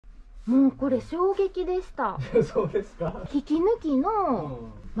もうこれ衝撃でした。そうですか。引き抜きの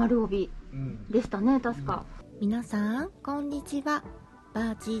丸帯でしたね、確か。皆さんこんにちは、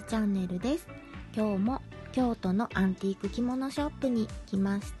バーチーチャンネルです。今日も京都のアンティーク着物ショップに来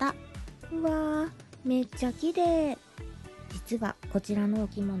ました。うわー、めっちゃ綺麗。実はこちらのお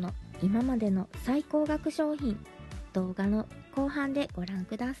着物、今までの最高額商品、動画の後半でご覧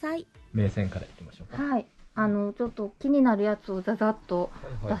ください。名線からいきましょうか。はい、ちょっと気になるやつをざざっと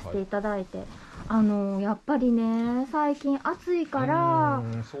出していただいて、やっぱりね、最近暑いから、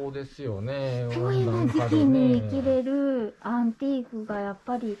そうですよね。そういう時期に着れるアンティークがやっ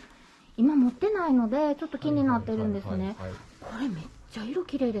ぱり今持ってないので、ちょっと気になってるんですね。これめっちゃ色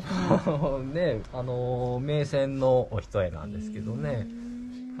綺麗ですね。ね、名線のお一重なんですけどね。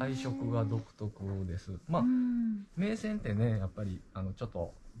配色が独特です。まあ、名線ってね、やっぱりちょっ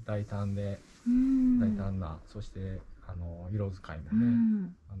と大胆な、そして色使いもね、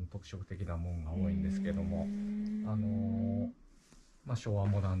特色的なものが多いんですけども、まあ、昭和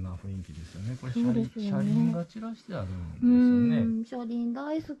モダンな雰囲気ですよね。これ車輪が散らしてあるんですよね。車輪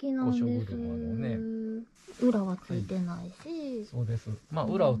大好きなんです。裏はついてないし。そうです。まあ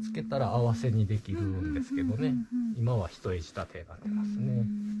裏をつけたら合わせにできるんですけどね。今は一重仕立てになってますね。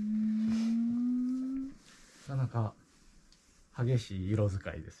なかなか激しい色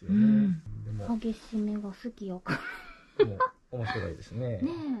使いですよね。でも激しめが好きよ。でも面白いですね。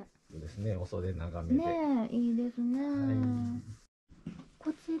いいですね。お袖長めで。ねえ、いいですね。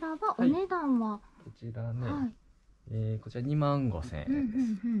こちらはお値段は、こちらね、こちら25,000円です。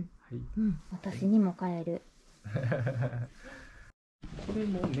私にも買える。これ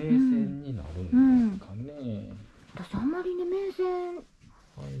も名線になるんですかね。私あんまりね、名線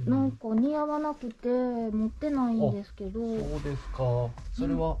なんか似合わなくて持ってないんですけど。そうですか。そ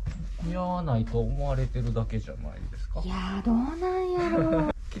れは似合わないと思われてるだけじゃないですか。いやー、どうなんやろ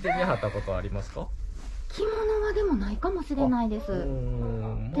う。着てみはったことありますか？着物はでもないかもしれないです。っ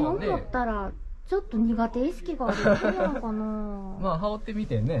て思ったらちょっと苦手意識があるだけなのかな。まあ羽織ってみ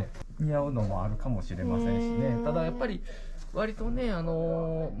てね、似合うのもあるかもしれませんしね。ただやっぱり割とね、ま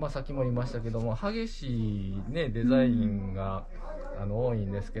あさっきも言いましたけども、激しいねデザインが多い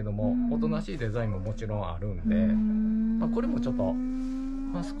んですけども、おとなしいデザインももちろんあるんで、まあこれもちょっと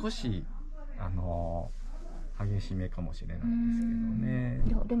まあ少し激しめかもしれないですけどね。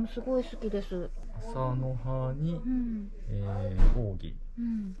いやでもすごい好きです。麻の葉に扇。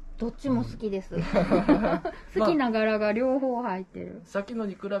どっちも好きです。好きな柄が両方入ってる。さっきの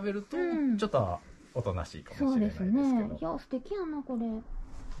に比べるとちょっとおとなしいかもしれないですけど。そうですね。いや素敵やなこれ。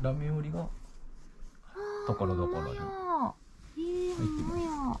ラメ織りがところどころに入ってま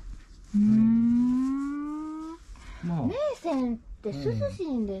す。名線って涼し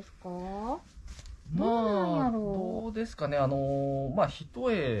いんですか？まあどうですかね。まあ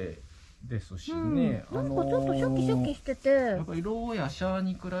一重ですしね。なんかちょっとシャキシャキしてて、やっぱりローやシャー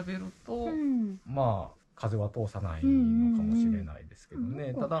に比べると、まあ風は通さないのかもしれないですけど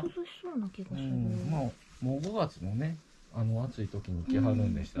ね。ただ涼しそうな気がする。まあもう5月のね、暑い時に着はる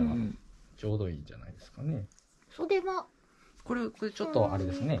んでしたらちょうどいいんじゃないですかね。袖はこれちょっとあれ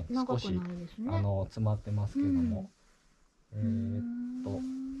ですね。少し詰まってますけども、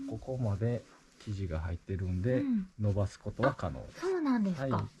ここまで生地が入ってるんで伸ばすことは可能です。そうなんです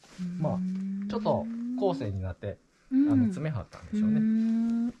か。まあちょっと後世になって詰めはったんでしょうね。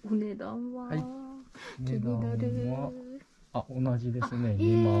お値段は値段は同じですね。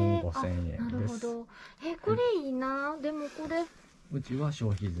25,000円です。なるほど。これいいな。でもこれうちは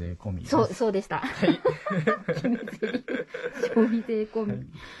消費税込みです。そうでした。消費税込み。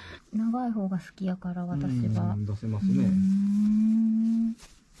長い方が好きやから私は。出せますね。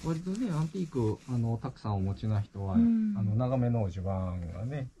割とね、アンティークたくさんお持ちな人は長めのお襦袢が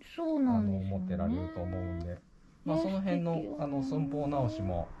ね、持ってられると思うんで、まあその辺の寸法直し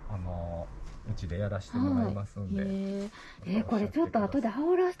もうちでやらせてもらいますんで。これちょっと後で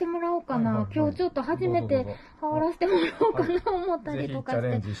羽織らせてもらおうかな。今日ちょっと初めて羽織らせてもらおうかな思ったりとかして。ぜひチ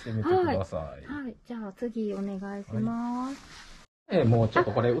ャレンジしてみてください。はい、じゃあ次お願いします。もうちょっ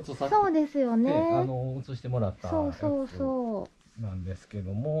とこれ映させて、そうですよね。映してもらったやつなんですけ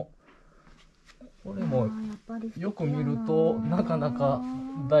ども、これもよく見るとなかなか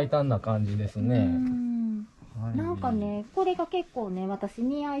大胆な感じですね。なんかね、これが結構ね、私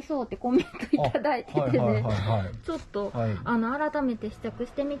似合いそうってコメントいただいててね、ちょっと改めて試着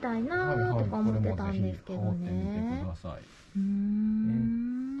してみたいなとか思ってたんですけどね。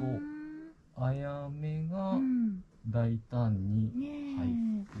あやめが大胆に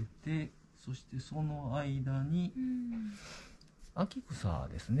入ってて、そしてその間に秋草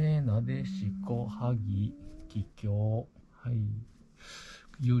ですね。なでしこ、はぎ、ききょう、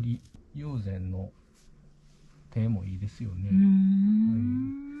ゆり、友禅の手もいいですよね。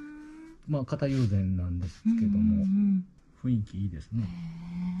まあ型友禅なんですけども、雰囲気いいですね。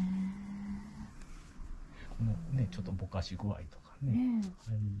このねちょっとぼかし具合とかね。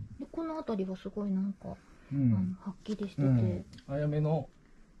でこの辺りはすごいなんか、はっきりしてて、あやめと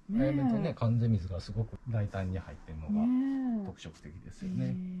ね関税水がすごく大胆に入ってるのが特色的ですよ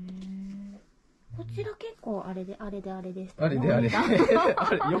ね。こちら結構あれでしたね。あ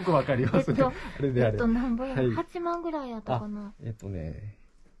れよくわかりますね。あれであれ。何本8万ぐらいやったかな。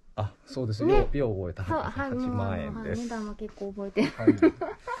そうですね。よう覚えた。8万円です。値段は結構覚えてる。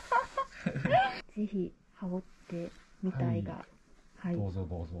ぜひ羽織ってみたいが。どうぞ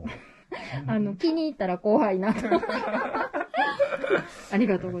どうぞ。気に入ったら後輩なと。あり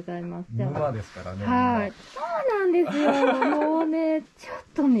がとうございます。沼ですからね。はい。そうなんですよ。もうね、ちょっ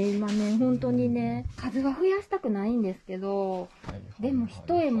とね、今ね、本当にね、数は増やしたくないんですけど、でも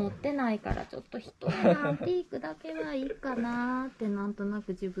一重持ってないから、ちょっと一重のアンティークだけはいいかなーって、なんとなく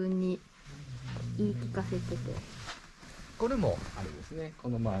自分に言い聞かせてて。これも、あれですね、こ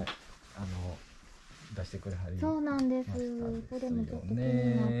の前、出してくれはりました。そうなんです。これもちょっと気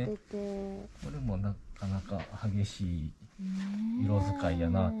になってて。これもなかなか激しい色使いや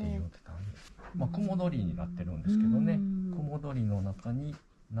なって言ってたんです。まあ小戻りになってるんですけどね。小戻りの中に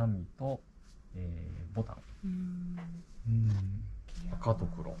波と、ボタン。赤と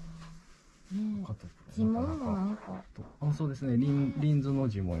黒。赤と黒。地紋もなんか。そうですね。リンズの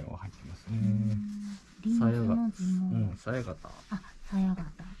地模様が入ってますね。リンズの地紋。さや型。さや型。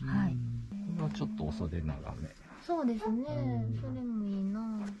はい。これはちょっとお袖長め。そうですね。それもいい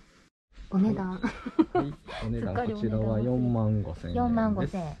な。お値段。お値段こちらは45,000円。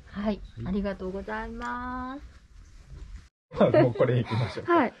45,000円。はい。ありがとうございます。もうこれいきましょう。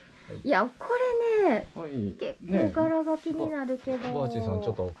はい。いや、これね、結構柄が気になるけど。バーチーさんち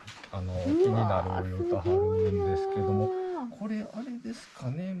ょっと気になる言うとはるんですけども、これあれですか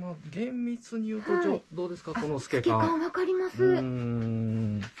ね。まあ厳密に言うとどうですかこの透け感。透け感わかります。ち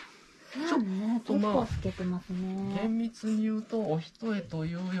ょっとまあ透けてますね。厳密に言うとお一重と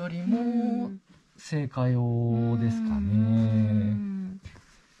いうよりも正解用ですかね。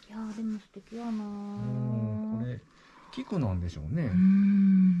いやでも素敵やな。これ菊なんでしょうね。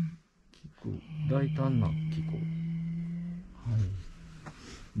菊、大胆な菊。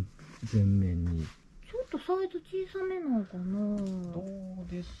全面に。ちょっとサイズ小さめなのかな。どう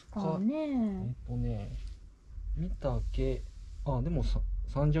ですかね。見たけ、でも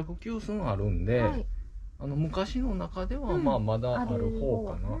三尺九寸あるんで、昔の中ではまあまだある方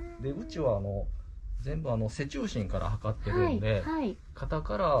かな。で、うちは全部背中心から測ってるんで、肩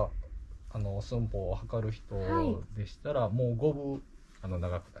から寸法を測る人でしたらもう5分長く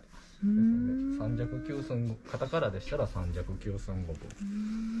なります。ですので三尺九寸、肩からでしたら三尺九寸5分。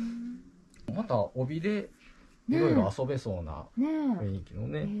また帯でいろいろ遊べそうな雰囲気の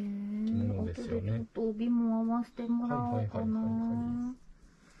ね着物ですよね。ちょっと帯も合わせてもらおうかな。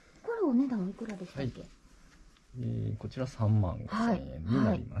これお値段いくらでしたっけ？こちら35,000円に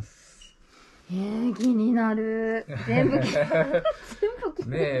なります。気になる。全部気になる。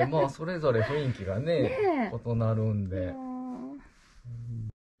ねえ、まあそれぞれ雰囲気がね異なるんで。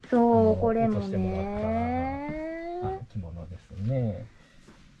そう、これもね。着物ですね。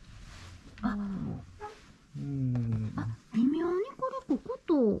微妙にこれここ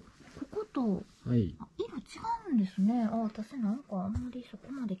と色違うんですね。私なんかあんまりそこ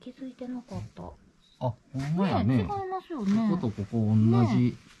まで気づいてなかった。ほんまやね。違いますよね。こことここ同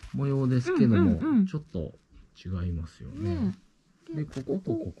じ模様ですけども、ちょっと違いますよね。で、ここ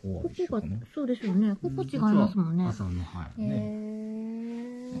とここは一緒かな。そうですよね。ここ違いますもんね。朝の葉やね。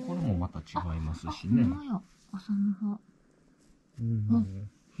これもまた違いますしね。ほんまや、朝の葉。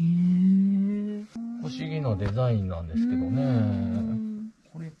不思議なデザインなんですけどね。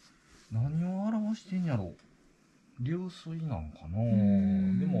これ何を表してんやろ。流水なんかな。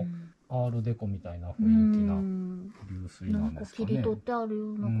でもアールデコみたいな雰囲気な流水なんですかね。切り取ってある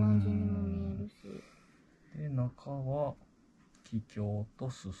ような感じにも見えるし。で、中は桔梗と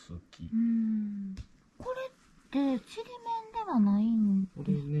すすき。これってちりめんではないんです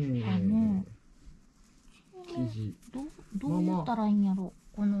かね。生地どう言ったらいいんやろ。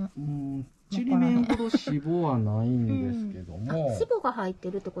このちりめんほど脂肪はないんですけども、脂肪が入って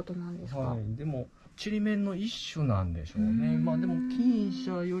るってことなんですか。でもちりめんの一種なんでしょうね。まあでも金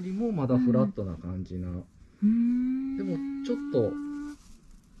糸よりもまだフラットな感じな。でもちょっ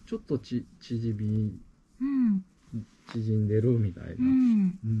と縮んでるみたいな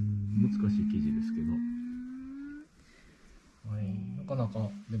難しい生地ですけど、なかなか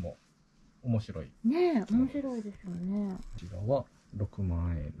でも面白い。面白いですよね。こちらは6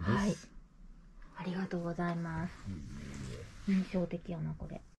万円です。はい。ありがとうございます。印象的やなこ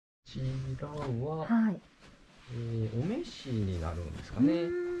れ。こちらは、はい。お召しになるんですかね。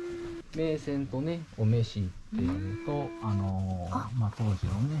名線とね、お召しっていうと、まあ当時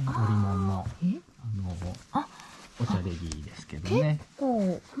のね、織物のおしゃれ着ですけどね。結構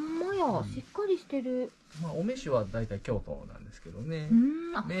ほんまや、しっかりしてる。まあお召しはだいたい京都なんですけどね。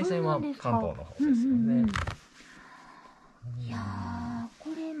名線は関東の方ですよね。いやー、こ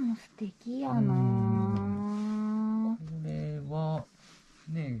れも素敵やな。これは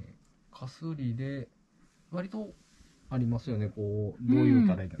ね、かすりで割とありますよね。こうどういう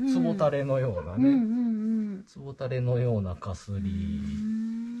たらいいか、つぼたれのようなね、つぼたれのようなかすり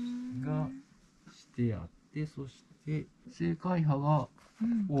がしてあって、そして正解刃が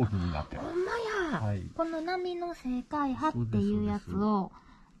扇になってる。ほんまや、はい、この波の正解刃っていうやつを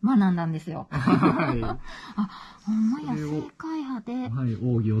学んだんですよ。はい。あ、ほんまや、正解刃で。はい、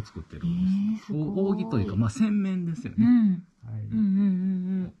扇を作ってるんです。扇というか、まあ洗面ですよね。はい。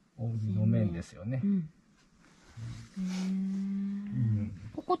扇の面ですよね。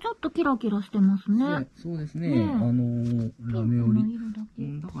ここちょっとキラキラしてますね。そうですね。ラメ織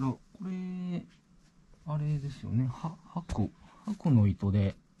り。だからこれあれですよね。白の糸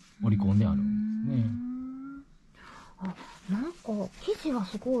で織り込んであるんですね。あ、なんか生地は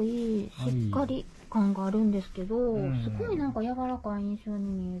すごいしっかり感があるんですけど、すごいなんか柔らかい印象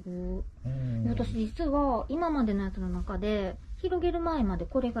に見える。私実は今までのやつの中で広げる前まで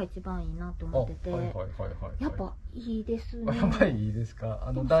これが一番いいなと思ってて、やっぱいいですね。やっぱりいいです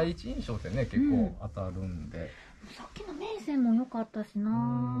か。第一印象ってね、結構当たるんで。さっきの名線も良かったしな。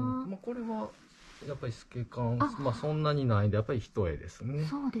まあこれはやっぱり透け感、まあそんなにないんで、やっぱり一重ですね。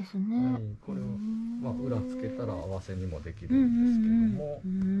そうですね。これをまあ裏つけたら合わせにもできるんですけども。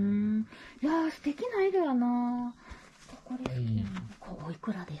いやー、素敵な色やな。これ好きなの。おい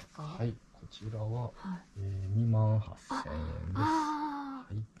くらですか？はい、こちらは2万8000円です。あ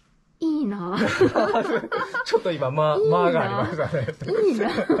あ、いいな。ちょっと今間がありましたね。いいな。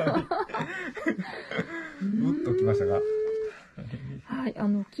うっときましたが。はい、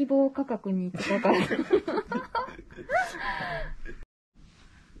希望価格に近かった。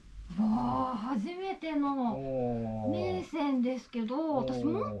わあ、初めての名線ですけど、私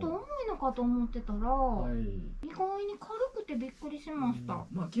もっと重いのかと思ってたら、意外に軽くてびっくりしました。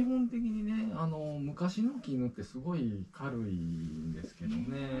まあ基本的にね、昔の絹ってすごい軽いんですけど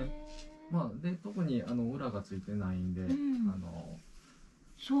ね。まあで特に裏がついてないんで、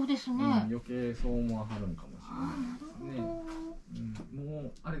そうですね。余計そう思わはるんかもしれないですね。も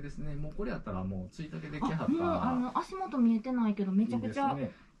うあれですね。もうこれやったらもうついたけできはったら、足元見えてないけどめちゃくちゃ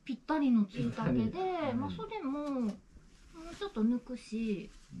ぴったりのついたけで、まあそれももうちょっと抜くし、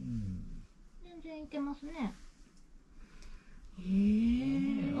全然いけますね。アンテ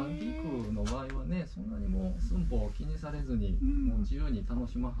ィークの場合はね、そんなにもう寸法を気にされずに、もう自由に楽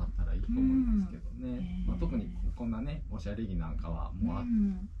しまはったらいいと思いますけどね。まあ特にこんなね、おしゃれ着なんかはもう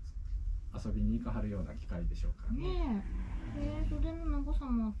遊びに行かはるような機会でしょうからね。袖の長さ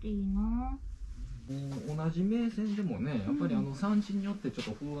もあっていいな。同じ名線でもね、やっぱり産地によってちょ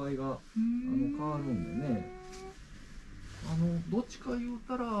っと風合いが変わるんでね。どっちか言う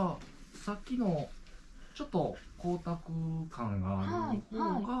たらさっきのちょっと光沢感がある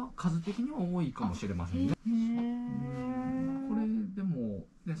方が数的には多いかもしれませんね。これでも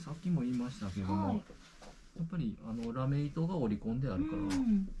ね、さっきも言いましたけども、やっぱりラメ糸が織り込んであるから、やっ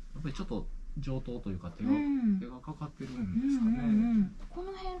ぱりちょっと上等というか手がかかってるんですかね。こ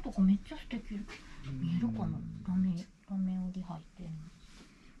の辺とかめっちゃ素敵。見えるかな、ラメ織り入ってるの。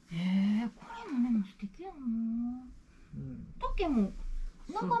これもでも素敵やな。丈も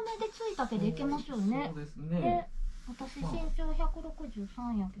長めでついたけでいけますよね。そうですね。私身長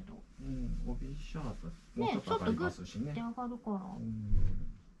163やけど。帯シャートもうちょっと上がりますしね。ちょっとグッて上がるから。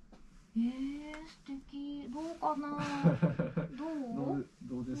素敵。どうかな。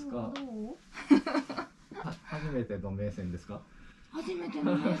どうですか。初めての名線ですか。初めて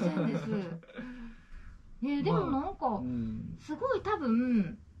の名線です。でもなんかすごい多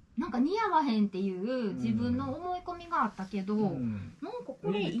分なんか似合わへんっていう自分の思い込みがあったけど、なんかこ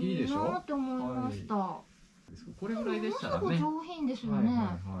れいいなって思いました。これぐらいでしたらね。すごい上品ですよ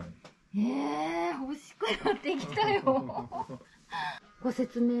ね。欲しくなってきたよ。ご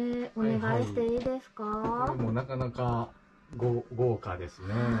説明お願いしていいですか。これもなかなか豪華です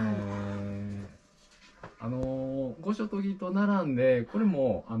ね。御所研ぎと並んで、これ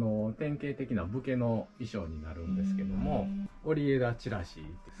も典型的な武家の衣装になるんですけども、織枝チラシで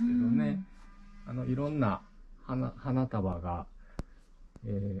すけどね、いろんな花束が、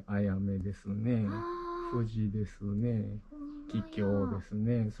あやめですね、藤ですね、気境です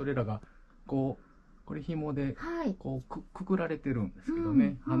ね。それらがこれ紐でこうくくられてるんですけど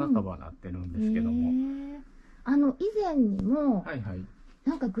ね、花束になってるんですけども、以前にも、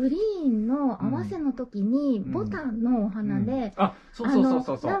なんかグリーンの合わせの時にボタンのお花で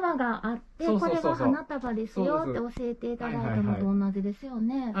縄があってこれが花束ですよって教えていただいたのと同じですよ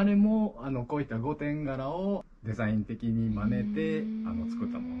ね。あれもこういった5点柄をデザイン的に真似て作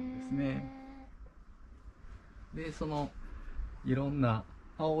ったものですね。でそのいろんな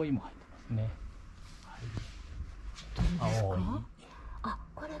葵も入ってますね。葵、あ、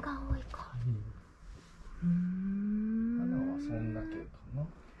これが葵か。花はそんだけかな。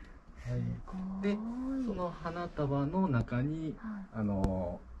でその花束の中に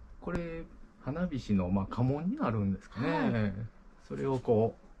これ花火師の家紋になるんですかね、それを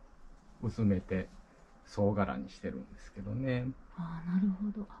こう薄めて総柄にしてるんですけどね。ああ、なるほ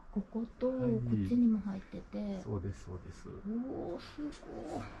ど。あ、こことこっちにも入ってて、そうですそうです。おお、す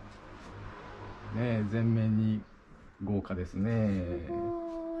ごいね、全面に豪華ですね。す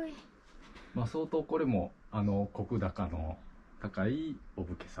ごい。相当これも石高の高いお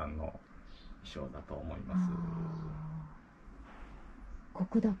武家さんの衣装だと思います。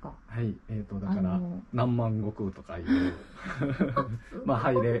石高。はい、だから何万石とかいう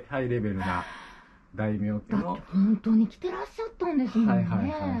ハイレベルな大名家の。本当に着てらっしゃったんですもんね。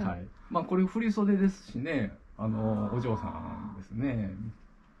これ振袖ですしね、お嬢さんですね。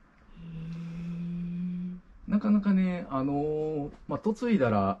なかなかね、嫁いだ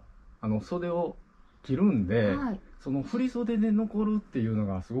ら袖を着るんで、その振袖で残るっていうの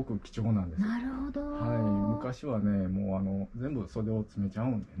がすごく貴重なんです。なるほど。昔はね、もう全部袖を詰めちゃう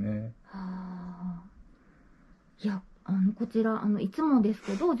んでね。いや、こちらいつもです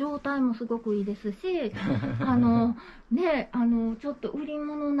けど状態もすごくいいですし、ね、ちょっと売り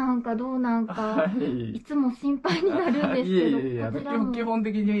物なんかどうなんか、いつも心配になるんですけど、基本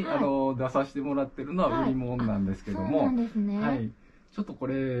的に出させてもらってるのは売り物なんですけども、そうなんですね。ちょっとこ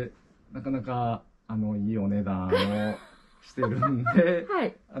れなかなかいいお値段をしてるんで、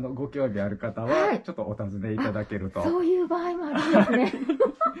ご興味ある方はちょっとお尋ねいただけると。そういう場合もあるんですね。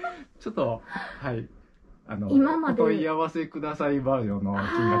ちょっと今までお問い合わせくださいバージョンの金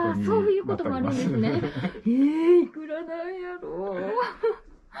額になっております。そういうこともあるんですね。いくらなんやろ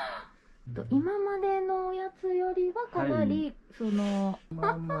う。今までのやつよりはかなり今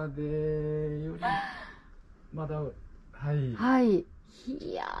までよりまだ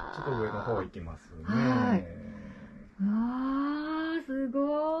いやちょっと上の方行きますね。す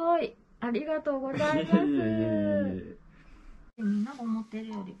ごい。ありがとうございます。みんなが思ってる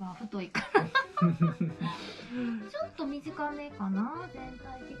よりは太いからちょっと短めかな。全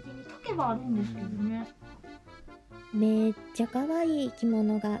体的に丈はあるんですけどね。めっちゃ可愛い着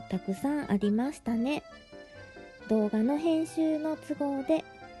物がたくさんありましたね。動画の編集の都合で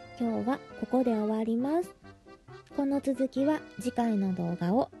今日はここで終わります。この続きは次回の動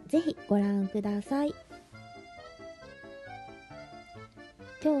画をぜひご覧ください。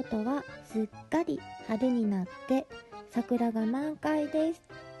京都はすっかり春になって桜が満開です。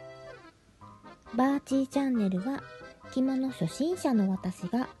バーチーチャンネルは着物初心者の私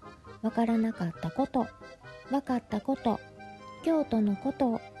がわからなかったこと、わかったこと、京都のこと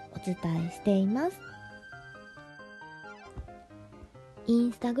をお伝えしています。イ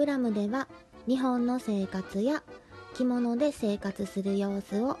ンスタグラムでは日本の生活や着物で生活する様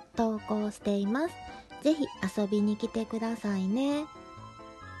子を投稿しています。ぜひ遊びに来てくださいね。